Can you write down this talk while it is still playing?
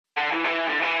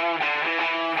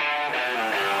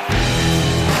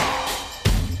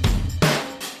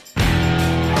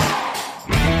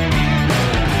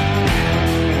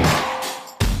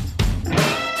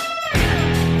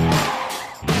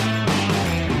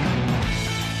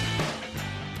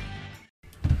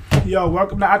Yo,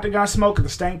 welcome to Octagon Smoke at the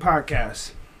Stank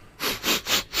Podcast.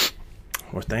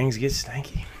 Where things get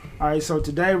stanky. Alright, so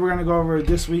today we're going to go over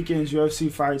this weekend's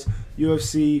UFC fights.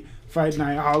 UFC Fight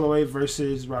Night Holloway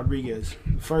versus Rodriguez.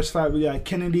 The first fight, we got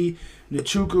Kennedy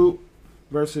Nzechukwu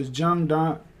versus Jung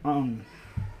Don.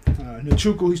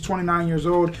 Nzechukwu, he's 29 years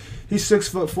old. He's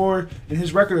 6'4", and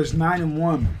his record is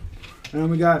 9-1. And then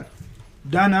we got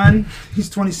Danan, he's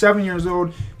 27 years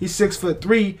old. He's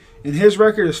 6'3", and his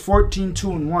record is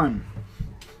 14-2-1. I'm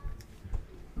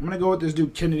going to go with this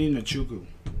dude, Kennedy Nzechukwu.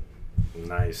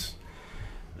 Nice.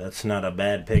 That's not a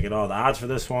bad pick at all. The odds for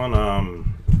this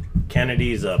one,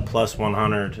 Kennedy's a plus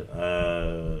 100.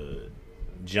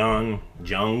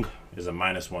 Jung is a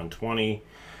minus 120.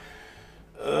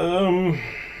 I'm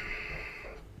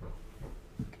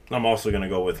also going to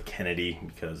go with Kennedy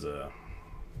because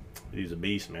he's a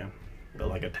beast, man.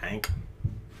 Built like a tank.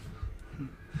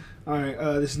 All right,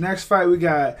 this next fight we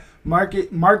got Mark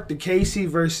Diakiese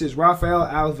versus Rafael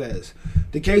Alves.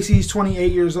 Diakiese, he's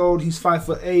 28 years old. He's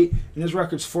 5'8", and his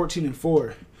record's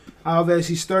 14-4. Alves,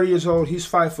 he's 30 years old. He's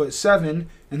 5'7",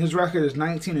 and his record is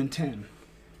 19-10.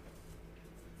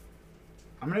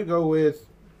 I'm gonna go with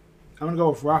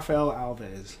Rafael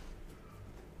Alves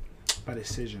by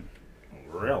decision.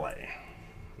 Really?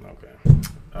 Okay.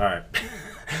 All right.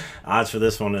 Odds for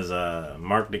this one is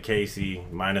Mark Diakiese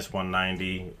minus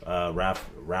 190. Ralph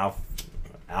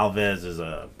Alves is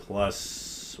a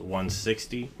plus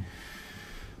 160.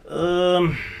 Yeah, I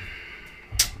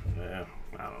don't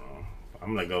know.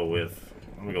 I'm gonna go with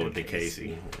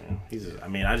Diakiese.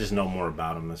 Yeah, I just know more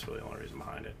about him. That's really the only reason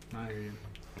behind it. I hear you.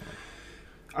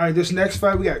 All right, this next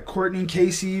fight we got Courtney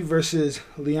Casey versus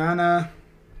Liana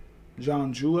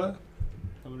Janjua. Is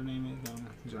that what her name is?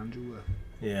 Janjua.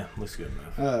 Yeah, looks good,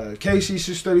 man. Casey,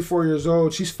 she's 34 years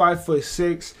old. She's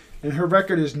 5'6", and her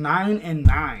record is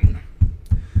 9-9.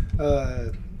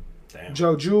 Damn.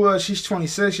 Jojua, she's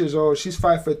 26 years old. She's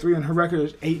 5'3", and her record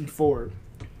is 8-4.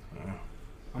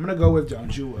 I'm gonna go with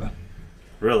Jojua.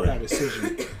 Really? That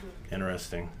decision.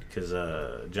 Interesting, because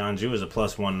Janjua is a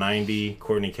plus 190.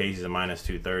 Courtney Casey's a minus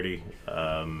 230.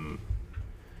 I'm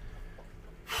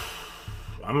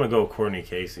gonna go with Courtney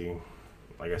Casey.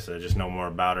 Like I said, just know more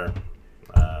about her.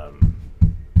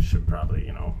 Should probably,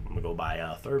 I'm gonna go by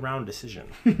a third round decision.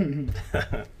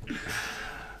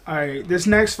 All right, this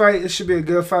next fight, this should be a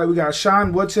good fight. We got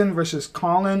Sean Woodson versus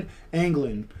Colin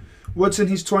Anglin. Woodson,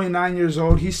 he's 29 years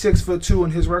old. He's 6'2",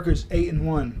 and his record's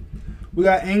 8-1. We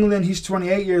got Anglin, he's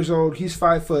 28 years old. He's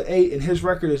 5'8", and his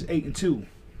record is 8-2.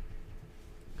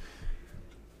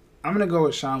 I'm gonna go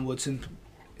with Sean Woodson.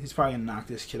 He's probably gonna knock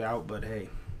this kid out, but hey,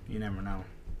 you never know.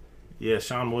 Yeah,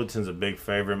 Sean Woodson's a big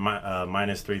favorite,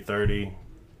 minus 330.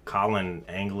 Colin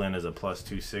Anglin is a plus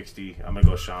 260. I'm gonna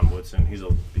go Sean Woodson. He's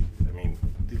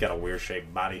got a weird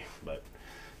shaped body, but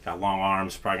got long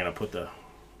arms. Probably gonna put the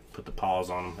paws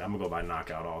on him. I'm gonna go by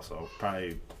knockout also.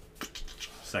 Probably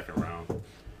second round.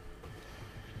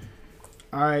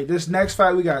 All right, this next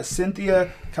fight we got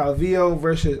Cynthia Calvillo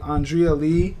versus Andrea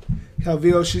Lee.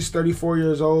 Calvillo, she's 34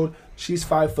 years old. She's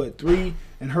 5'3",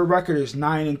 and her record is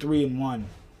 9-3-1.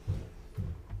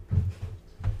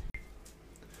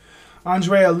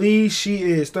 Andrea Lee, she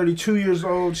is 32 years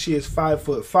old. She is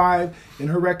 5'5",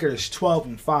 and her record is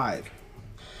 12-5.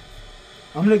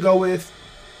 I'm gonna go with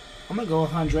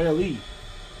Andrea Lee.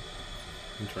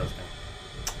 Interesting.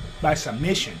 By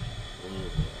submission. Yeah,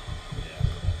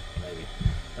 maybe.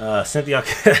 Cynthia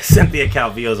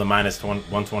Calvillo is a minus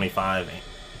 125.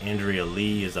 Andrea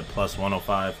Lee is a plus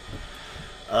 105.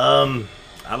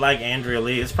 I like Andrea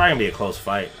Lee. It's probably gonna be a close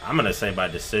fight. I'm gonna say by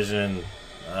decision.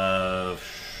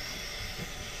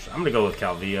 I'm going to go with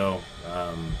Calvillo. I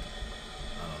don't know.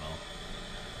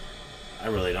 I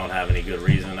really don't have any good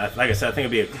reason. Like I said, I think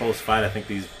it'll be a close fight. I think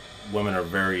these women are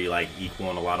very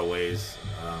equal in a lot of ways.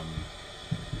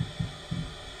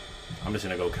 I'm just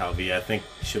going to go Calvillo. I think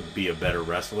she should be a better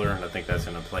wrestler, and I think that's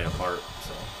going to play a part.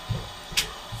 So.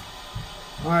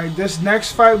 All right, this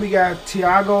next fight we got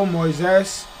Thiago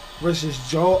Moises versus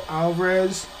Joe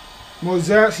Alvarez.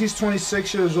 Moises, he's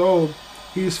 26 years old.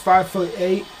 He's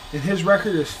 5'8", and his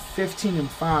record is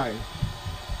 15-5.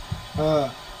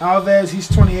 Alves, he's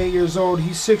 28 years old.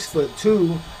 He's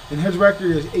 6'2", and his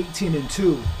record is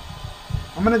 18-2.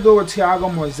 I'm gonna go with Thiago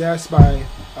Moises by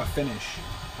a finish.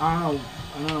 I don't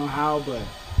know how, but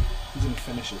he's gonna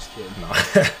finish this kid. No.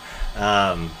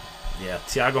 Yeah,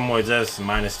 Thiago Moises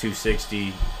minus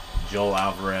 260. Joel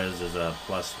Alvarez is a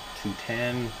plus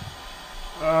 210.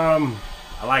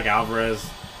 I like Alvarez.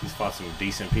 He's fought some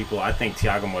decent people. I think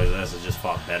Thiago Moises has just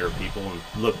fought better people and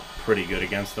looked pretty good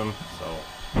against them. So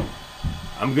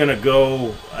I'm gonna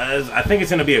go. I think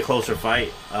it's gonna be a closer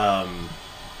fight. I'm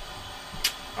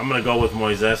gonna go with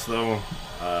Moises though,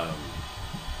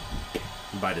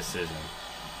 by decision.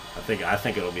 I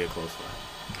think it'll be a close fight.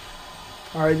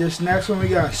 All right, this next one we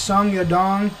got Sung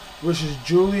Yadong versus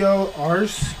Julio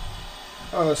Arce.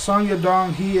 Sung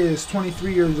Yadong, he is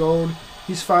 23 years old.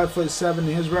 He's 5'7", and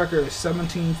his record is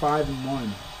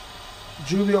 17-5-1.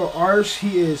 Julio Arce,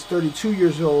 he is 32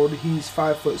 years old. He's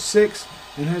 5'6",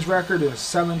 and his record is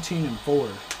 17-4.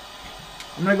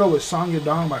 I'm gonna go with Sung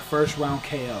Yadong by first round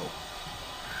KO.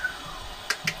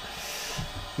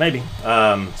 Maybe.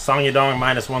 Song Yadong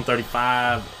minus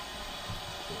 135.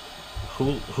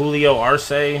 Julio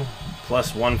Arce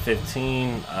plus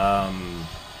 115. I'm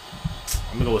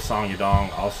gonna go with Song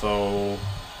Yadong. Also,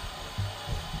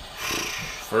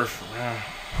 I don't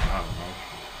know.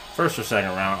 First or second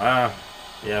round.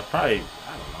 Yeah, probably.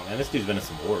 I don't know, man. This dude's been in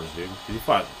some wars, dude. He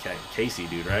fought Casey,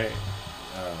 dude, right?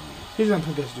 He's gonna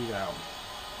put this dude out.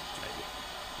 Maybe.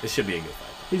 This should be a good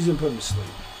fight. He's gonna put him to sleep.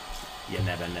 You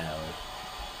never know.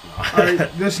 No. All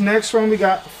right, this next one we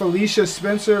got Felicia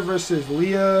Spencer versus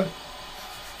Leah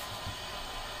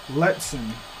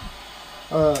Letson.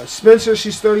 Spencer,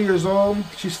 she's 30 years old.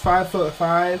 She's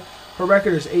 5'5". Her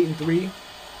record is 8-3.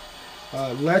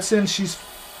 Letson, she's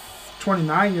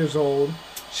 29 years old.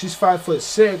 She's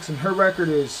 5'6", and her record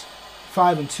is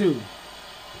 5-2.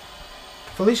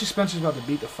 Felicia Spencer's about to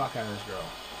beat the fuck out of this girl.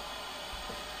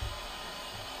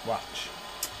 Watch.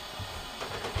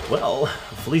 Well,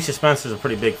 Felicia Spencer's a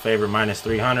pretty big favorite, minus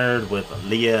 300, with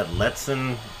Leah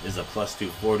Letson is a plus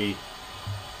 240.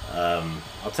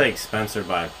 I'll take Spencer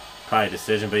by probably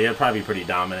decision, but yeah, it'll probably be pretty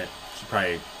dominant. She's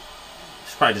probably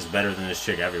just better than this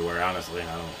chick everywhere, honestly.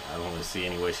 I don't really see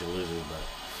any way she loses, but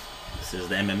this is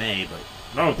the MMA. But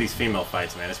I don't know with these female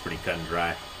fights, man, it's pretty cut and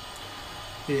dry.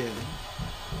 Yeah.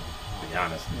 To be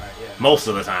honest. Right, yeah. Most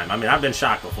of the time. I mean, I've been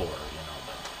shocked before, but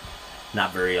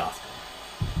not very often.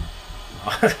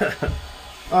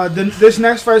 This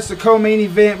next fight's the co-main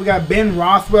event. We got Ben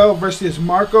Rothwell versus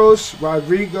Marcos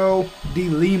Rodrigo de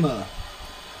Lima.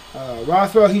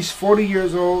 Rothwell, he's 40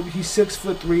 years old. He's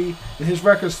 6'3", and his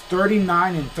record's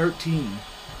 39-13.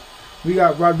 We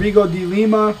got Rodrigo de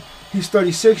Lima. He's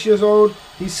 36 years old.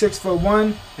 He's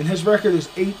 6'1", and his record is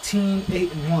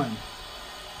 18-8-1.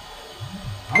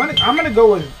 I'm gonna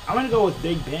go with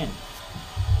Big Ben.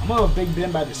 I'm gonna go with Big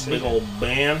Ben by decision. Big old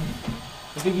Ben.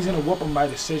 I think he's gonna whoop him by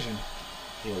decision.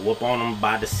 He'll whoop on him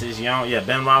by decision. Yeah,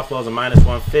 Ben Rothwell's a minus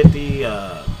 150.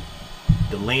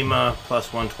 De Lima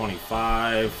plus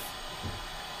 125.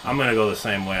 I'm gonna go the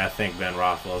same way. I think Ben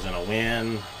Rothwell's gonna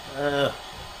win. I'm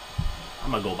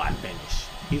gonna go by finish.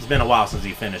 He's been a while since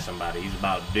he finished somebody. He's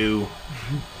about due.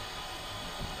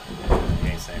 He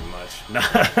ain't saying much. You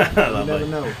never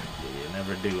know. Yeah, you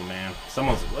never do, man.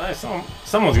 Someone's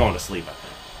going to sleep, I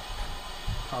think.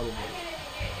 Probably.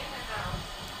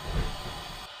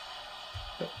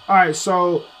 All right,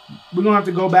 so we're gonna have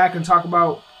to go back and talk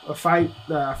about a fight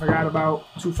that I forgot about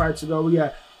 2 fights ago. We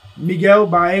got Miguel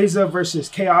Baeza versus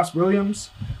Chaos Williams.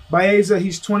 Baeza,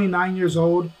 he's 29 years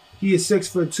old. He is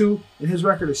 6'2", and his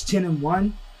record is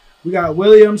 10-1. We got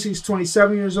Williams, he's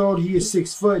 27 years old. He is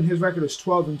 6 foot, and his record is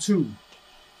 12-2.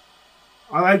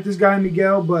 I like this guy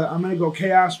Miguel, but I'm gonna go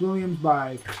Chaos Williams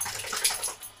by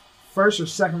first or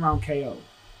second round KO.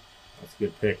 That's a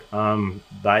good pick.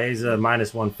 Baeza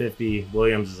minus 150.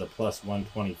 Williams is a plus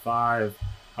 125.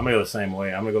 I'm gonna go the same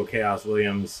way. I'm gonna go Chaos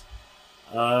Williams.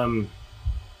 I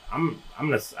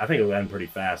think it'll end pretty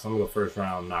fast. I'm gonna go first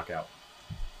round knockout.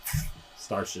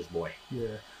 Starts this boy.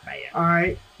 Yeah. Bam. All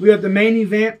right. We got the main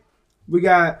event. We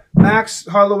got Max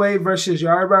Holloway versus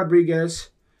Yair Rodriguez.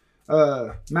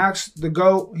 Max the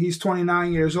GOAT. He's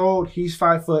 29 years old. He's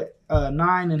 5'9",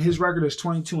 and his record is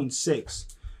 22-6.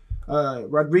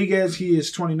 Rodriguez, he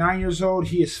is 29 years old.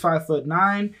 He is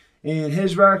 5'9", and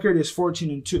his record is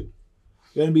 14-2.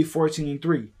 Gonna be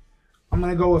 14-3. I'm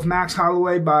gonna go with Max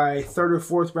Holloway by third or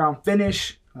fourth round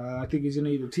finish. I think he's gonna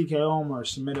either TKO him or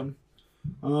submit him.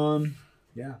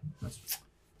 Yeah, that's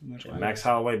pretty much Max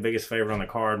Holloway, biggest favorite on the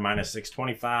card, minus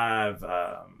 625.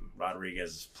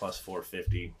 Rodriguez is plus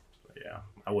 450. But yeah,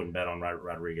 I wouldn't bet on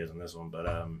Rodriguez in this one, but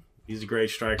he's a great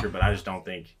striker. But I just don't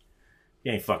think he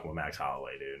ain't fucking with Max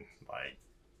Holloway, dude. Like,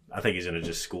 I think he's gonna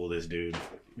just school this dude.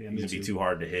 Yeah, he's gonna be too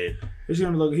hard to hit. He's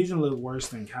gonna look worse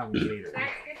than Calvin Kattar.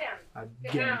 I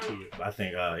guarantee it. I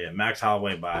think Max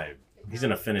Holloway he's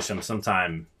gonna finish him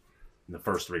sometime in the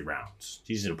first 3 rounds.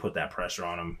 He's going to put that pressure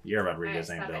on him. Yair Rodriguez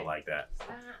ain't built like that.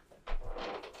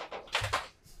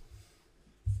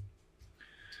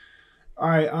 All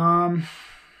right.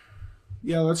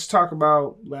 Yeah, let's talk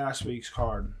about last week's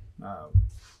card.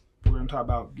 We're going to talk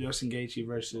about Justin Gaethje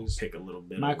versus Pick a little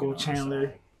bit Michael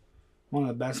Chandler. One of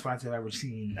the best fights I've ever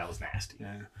seen. That was nasty.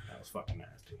 Yeah. That was fucking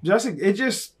nasty.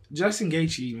 Justin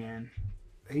Gaethje, man.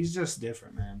 He's just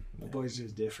different, man. The boy's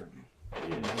just different.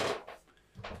 You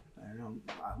know,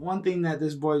 one thing that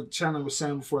this boy Chandler was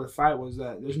saying before the fight was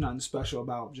that there's nothing special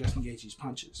about Justin Gaethje's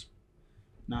punches.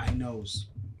 Now he knows.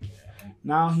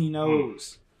 Now he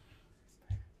knows.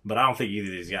 But I don't think either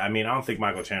of these guys. I mean, I don't think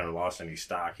Michael Chandler lost any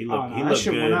stock. He looked. He that looked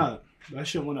shit good. went up. That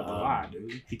shit went up a lot,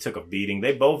 dude. He took a beating.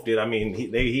 They both did. I mean,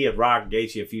 he had rocked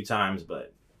Gaethje a few times,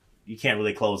 but you can't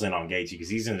really close in on Gaethje because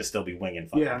he's going to still be winging.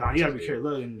 Yeah, no, you gotta be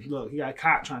careful. Look, he got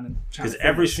caught trying to. Because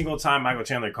every single time Michael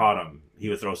Chandler caught him, he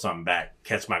would throw something back,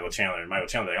 catch Michael Chandler, and Michael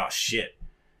Chandler like, oh shit.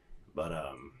 But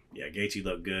yeah, Gaethje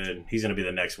looked good. He's going to be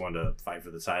the next one to fight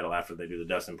for the title after they do the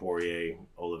Dustin Poirier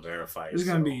Oliveira fight. It's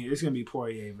gonna be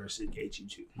Poirier versus Gaethje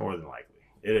too. More than likely,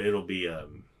 it'll be.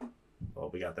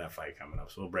 Well, we got that fight coming up,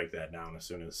 so we'll break that down as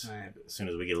soon as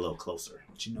we get a little closer.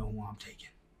 But you know who I'm taking.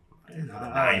 The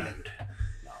diamond.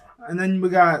 And then we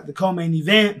got the co-main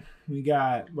event. We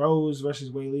got Rose versus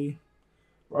Weili.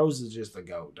 Rose is just the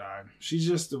GOAT, dog. She's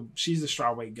the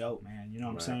strawweight GOAT, man. You know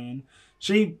what I'm saying?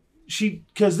 She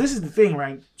because this is the thing,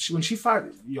 right? When she fought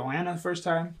Joanna the first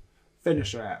time,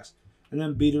 finished her ass, and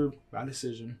then beat her by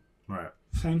decision. Right.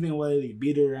 Same thing with Weili.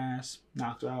 Beat her ass,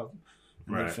 knocked her out.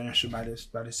 And then finish her by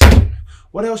decision.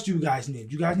 What else do you guys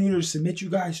need? You guys need her to submit you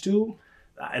guys too?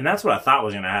 And that's what I thought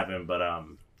was going to happen. But,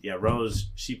 yeah, Rose,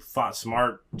 she fought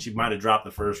smart. She might have dropped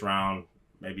the first round.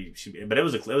 But it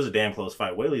was a damn close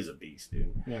fight. Weili's a beast,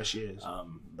 dude. Yeah, she is.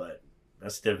 But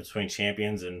that's the difference between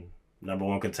champions and number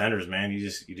one contenders, man. You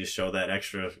just show that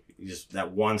extra,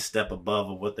 that one step above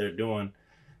of what they're doing.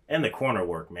 And the corner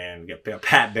work, man. You got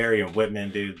Pat Barry and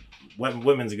Whitman, dude.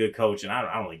 Whitman's a good coach, and I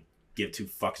don't really give 2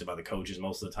 fucks about the coaches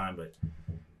most of the time, but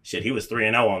shit, he was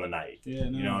 3-0 on the night. Yeah,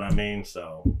 no. You know what I mean?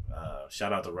 So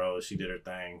shout out to Rose. She did her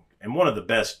thing. And one of the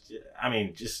best, I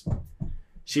mean,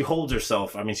 she holds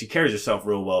herself. I mean, she carries herself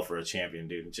real well for a champion,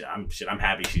 dude. I'm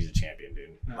happy she's a champion,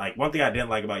 dude. Yeah. Like, one thing I didn't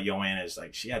like about Joanna is,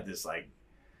 like, she had this, like,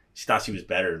 she thought she was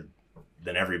better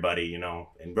than everybody, you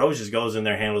know? And Rose just goes in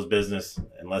there, handles business,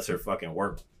 and lets her fucking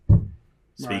work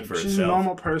speak for She's herself. a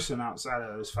normal person outside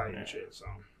of this fighting shit, so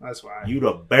that's why. You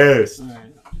the best.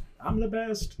 Right. I'm the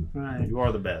best. Right. You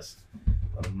are the best.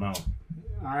 Let them know.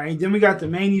 All right, then we got the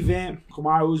main event: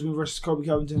 Kamaru Usman versus Colby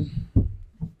Covington.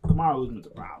 Kamaru Usman's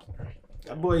a problem.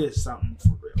 That boy is something for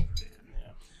real, man.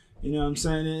 Yeah. You know what I'm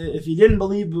saying? If you didn't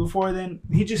believe before then,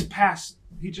 he just passed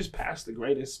the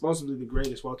greatest, supposedly the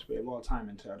greatest welterweight of all time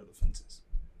in title defenses.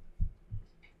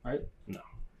 Right? No.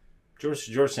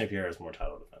 George St. Pierre has more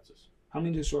title defenses. How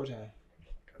many does George have?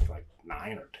 Like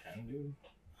 9 or 10, dude.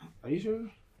 Are you sure?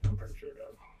 I'm pretty sure,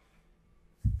 dog.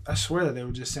 I swear that they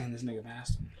were just saying this nigga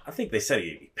passed him. I think they said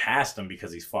he passed him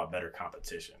because he's fought better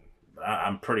competition. But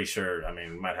I'm pretty sure, I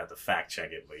mean, we might have to fact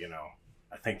check it, but, you know,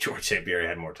 I think George St. Pierre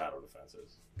had more title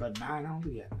defenses. But 9, I don't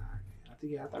think he had 9.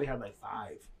 I thought he had like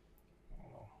 5.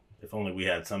 If only we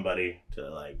had somebody to,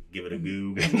 like, give it a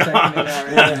goog. But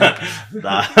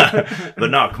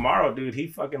no, Kamaru, dude, he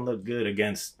fucking looked good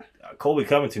against Colby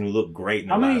Covington, who looked great in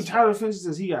the How many last title fight. defenses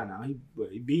does he got now?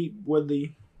 He beat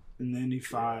Woodley, and then he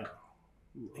fought.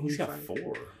 He's got 4.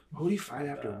 Who did he fight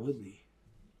after Woodley?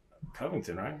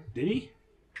 Covington, right? Did he?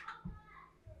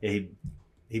 Yeah,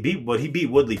 he beat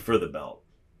Woodley for the belt,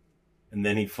 and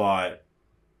then he fought.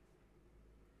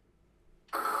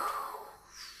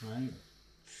 Right.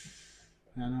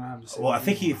 I don't have to say. Well, I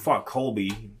think he fought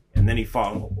Colby, and then he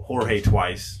fought Jorge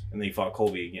twice, and then he fought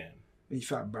Colby again. He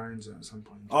fought Burns at some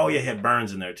point. Oh yeah, he had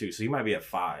Burns in there too, so he might be at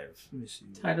 5. Let me see.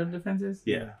 Title defenses?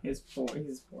 Yeah. He has 4. He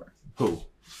has 4. Who?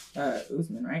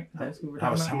 Usman, right? That's who we're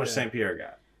talking How about. much St. Pierre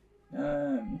got?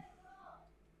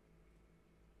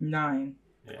 9.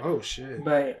 Yeah. Oh shit.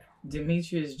 But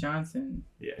Demetrius Johnson.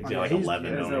 Yeah, he's Oh, got like he's-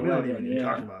 11. yeah, Don't We he? don't even need to Yeah.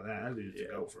 talk about that. That dude's a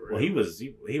goat for real. Well,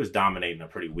 he was dominating a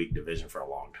pretty weak division for a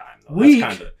long time though. Weak?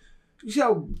 That's kind of. You see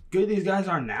how good these guys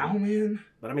are now, man?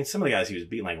 But I mean, some of the guys he was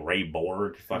beating, like Ray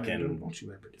Borg, fucking Don't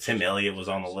you ever do Tim Elliott was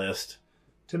on the list.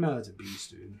 Tim Elliott's a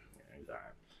beast, dude. Yeah, he's all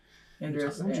right. Don't you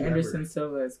Anderson ever-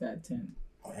 Silva has got 10.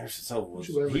 Anderson Silva was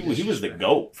Don't you ever he was the disrespect.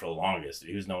 GOAT for the longest.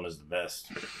 He was known as the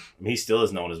best. I mean, he still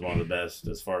is known as one of the best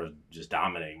as far as just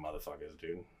dominating motherfuckers,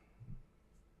 dude.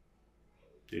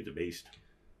 Dude's a beast.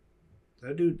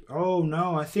 That dude. Oh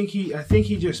no, I think he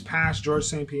just passed George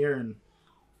St. Pierre in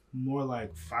more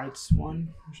like fights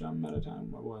won or something at a time.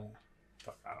 Or what?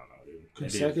 Fuck, I don't know, dude.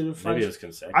 Consecutive fights? Maybe it was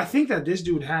consecutive. I think that this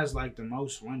dude has like the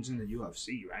most wins in the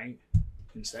UFC, right?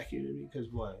 Consecutively, because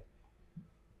what?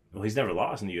 Well, he's never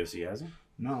lost in the UFC, has he?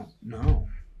 No.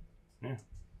 Yeah.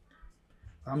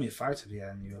 How many fights have he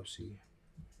had in the UFC?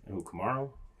 Who, Kamaru?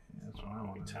 Yeah, that's what I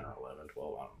want to 10 know. or 11,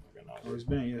 12, I don't fucking know. Oh, he's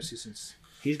been in UFC since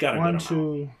He's got a 1, good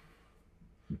amount.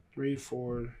 2, 3,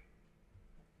 4,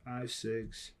 5,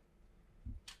 6,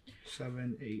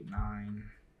 7, 8, 9,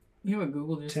 You know what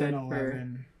Google just 10, said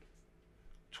 11,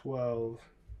 12,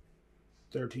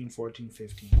 13, 14,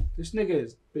 15. This nigga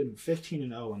has been 15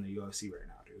 and 0 in the UFC right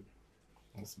now, dude.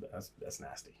 That's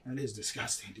nasty. That is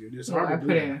disgusting, dude. It's for? Well, I hard to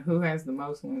put do in that. who has the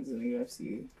most wins in the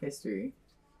UFC history.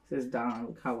 It says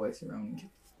Donald Cowboy Cerrone.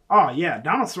 Oh yeah,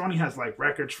 Donald Cerrone has like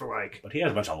records for like, But he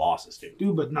has a bunch of losses, dude.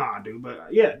 dude, but nah, dude, but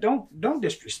yeah, don't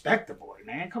disrespect the boy,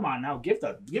 man. Come on now, give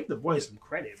the boy some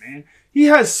credit, man. He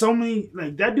has so many,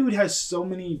 like that dude has so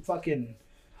many fucking.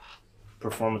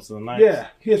 Performance of the night. Yeah,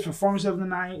 he has performance of the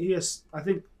night. He has, I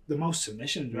think, the most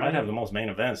submissions. He Right? might have the most main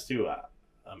events, too.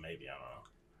 Maybe, I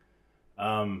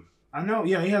don't know. I know.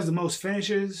 Yeah, he has the most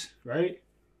finishes. Right?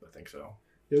 I think so.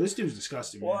 Yeah, this dude's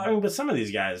disgusting. Well, man. I mean, but some of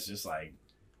these guys just like,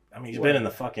 I mean, he's What? been in the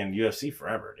fucking UFC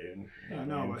forever, dude. Yeah, I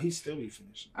know, but he still be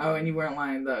finishing. Oh, and you weren't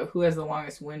lying. Who has the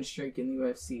longest win streak in the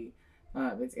UFC?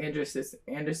 It's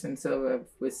Anderson Silva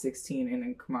with 16, and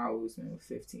then Kamaru Usman with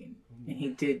 15. And he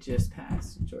did just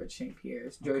pass George St. Pierre.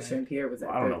 George Okay. St. Pierre was at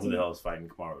Well, I don't know 13. who the hell is fighting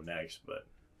Kamaru next, but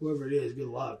Whoever it is, good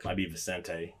luck. might be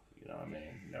Vicente. You know what I mean?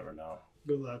 You never know.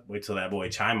 Good luck. Wait till that boy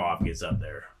Chimov gets up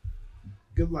there.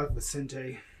 Good luck,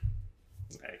 Vicente.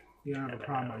 Hey, You don't have a Yeah,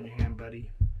 problem man. on your hand,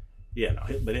 buddy. yeah,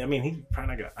 no, but I mean, he's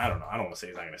probably not gonna. I don't know. I don't want to say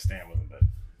he's not gonna stand with him, but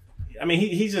I mean,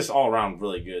 he's just all around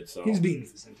really good. So He's beating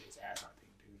Vicente's ass, I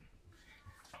think,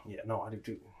 dude. yeah, no, I do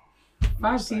too.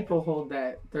 5 people hold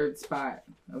that third spot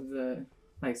of the,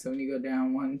 like, so when you go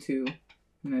down 1, 2,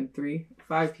 and then 3,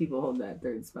 5 people hold that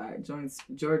third spot.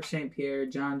 George St. Pierre,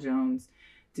 John Jones,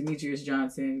 Demetrius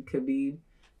Johnson, Khabib,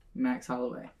 Max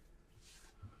Holloway.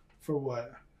 For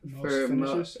what? Most For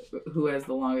finishes? who has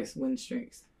the longest win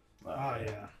streaks. Oh,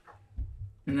 yeah.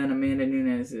 And then Amanda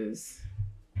Nunes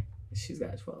she's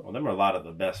got 12. Well, them are a lot of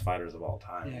the best fighters of all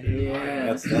time. Yeah, dude. yeah.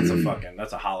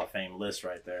 That's a Hall of Fame list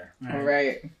right there. All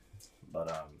right.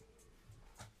 But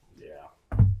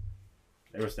yeah,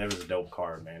 there was a dope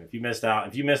card, man. If you missed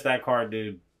that card,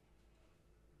 dude,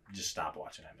 just stop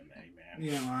watching MMA, man.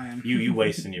 Yeah, Lion. You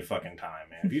wasting your fucking time,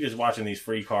 man. If you're just watching these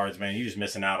free cards, man, you're just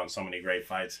missing out on so many great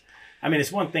fights. I mean,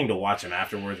 it's one thing to watch them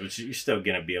afterwards, but you're still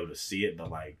gonna be able to see it. But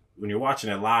like when you're watching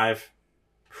it live,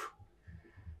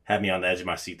 had me on the edge of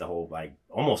my seat the whole like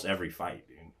almost every fight,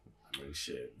 dude. I mean,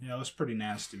 shit. Yeah, it was pretty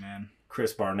nasty, man.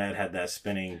 Chris Barnett had that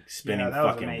spinning Yeah, that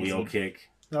was fucking amazing. wheel kick.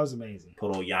 That was amazing.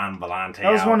 Put old Jan Vellante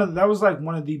That was out. that was like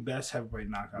one of the best heavyweight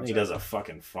knockouts. He does a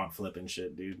fucking front flip and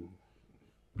shit, dude.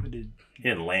 I did. He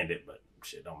didn't land it, but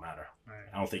shit don't matter. Right.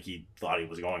 I don't think he thought he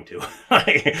was going to.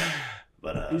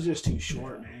 But He's just too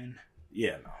short, man.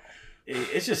 yeah, no,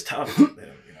 it's just tough, you know,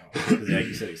 because like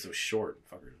you said, he's so short,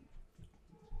 fucker,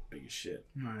 big as shit.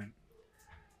 Right.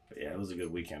 But yeah, it was a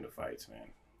good weekend of fights,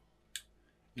 man.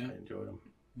 Yeah. I enjoyed them.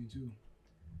 Me too.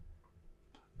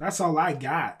 That's all I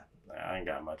got. I ain't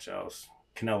got much else.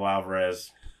 Canelo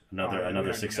Alvarez, Oh, yeah, we another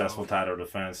already successful know. title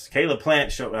defense. Caleb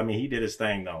Plant showed. I mean, he did his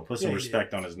thing though. Put some Yeah, he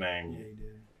respect on his name. Yeah, he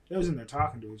did. They was in there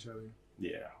talking to each other.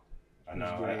 Yeah, I It was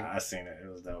know. great. I seen it.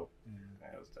 It was dope. Yeah.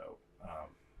 It was dope.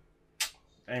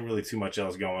 Ain't really too much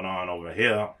else going on over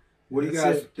here. What do you That's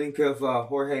guys it. think of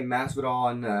Jorge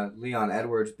Masvidal and Leon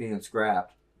Edwards being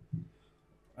scrapped?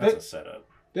 That's Hey. a setup.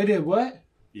 They did what?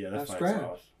 Yeah, That's that fight's great.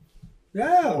 off.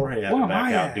 Yeah. Jorge had Where to am back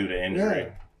I out at? due to injury. Yeah.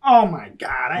 Oh my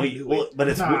God! I Well, knew well, it. but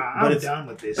it's nah, we- but I'm it's- done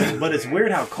with this. Dude, But it's man.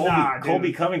 weird how Colby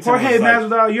dude. Covington Jorge was like,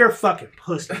 Masvidal, you're a fucking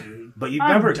pussy, dude. but you I'm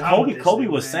remember done with this Colby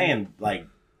dude, was man. saying like,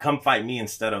 come fight me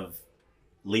instead of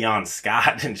Leon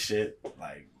Scott and shit.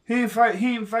 Like, He ain't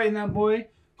fighting that boy.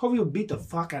 Kobe will beat the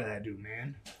fuck out of that dude,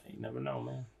 man. you never know,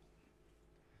 man.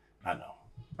 I know.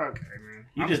 Okay, man.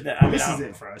 You just, I mean, This I is don't-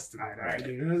 it for us tonight, all Right. right,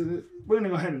 dude. We're gonna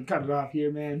go ahead and cut it off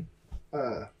here, man.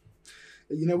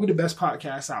 You know, we're the best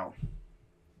podcast out.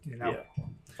 You know, Yeah.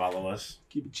 Follow us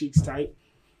keep your cheeks tight.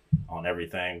 on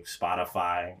everything: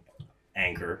 Spotify,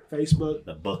 Anchor, Facebook,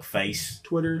 the Book Face,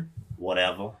 Twitter,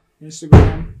 whatever.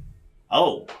 Instagram.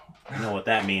 Oh, you know what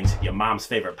that means? Your mom's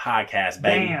favorite podcast,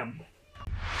 baby. Bam.